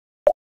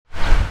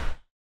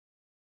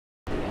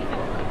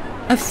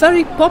A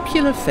very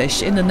popular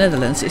fish in the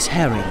Netherlands is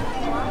herring,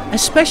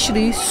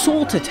 especially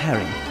salted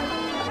herring.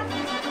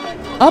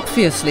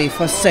 Obviously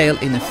for sale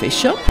in a fish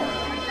shop,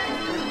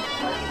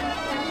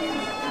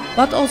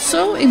 but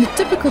also in the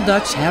typical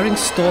Dutch herring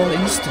stall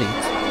in the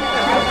street.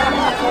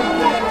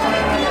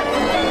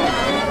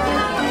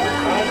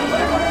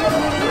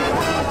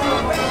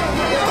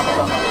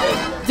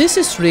 This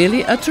is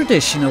really a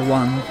traditional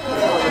one.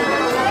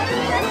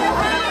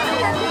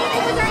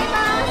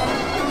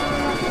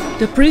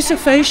 The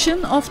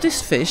preservation of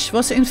this fish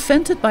was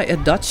invented by a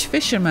Dutch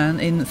fisherman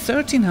in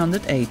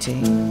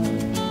 1380.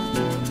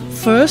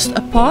 First,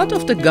 a part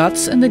of the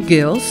guts and the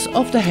gills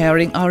of the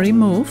herring are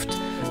removed,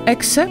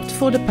 except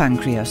for the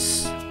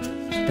pancreas.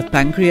 The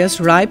pancreas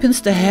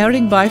ripens the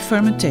herring by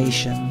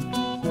fermentation.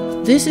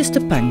 This is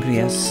the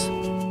pancreas.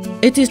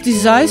 It is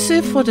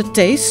decisive for the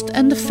taste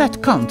and the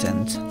fat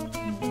content.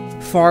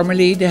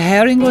 Formerly, the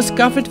herring was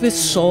covered with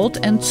salt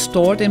and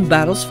stored in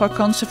barrels for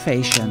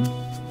conservation.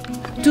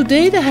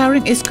 Today the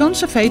herring is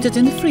conservated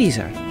in the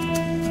freezer.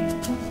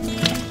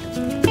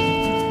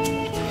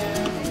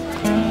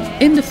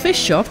 In the fish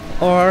shop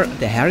or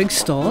the herring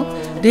stall,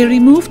 they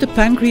remove the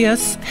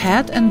pancreas,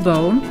 head and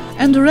bone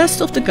and the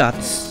rest of the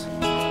guts.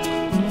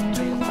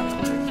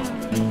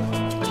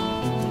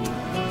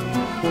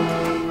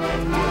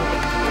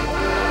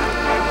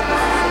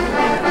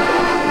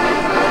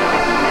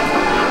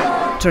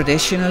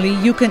 Traditionally,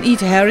 you can eat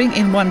herring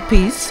in one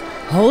piece,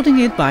 holding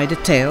it by the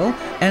tail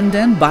and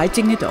then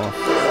biting it off.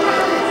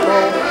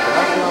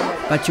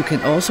 But you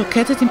can also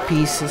cut it in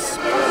pieces.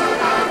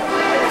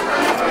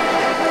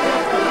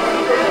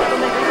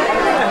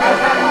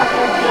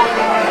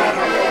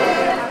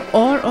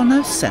 Or on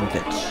a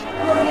sandwich.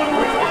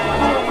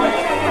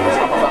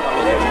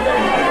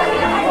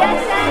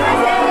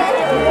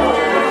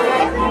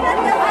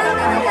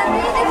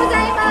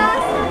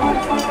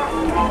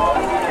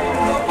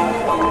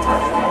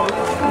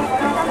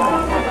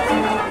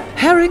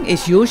 Herring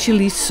is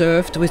usually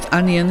served with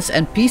onions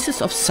and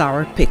pieces of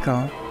sour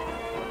pickle.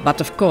 But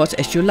of course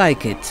as you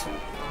like it.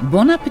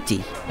 Bon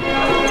appétit!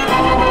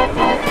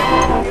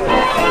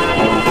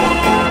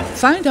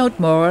 Find out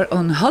more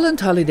on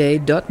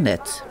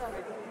hollandholiday.net.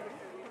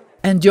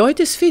 Enjoyed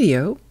this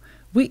video?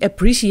 We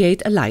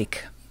appreciate a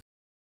like.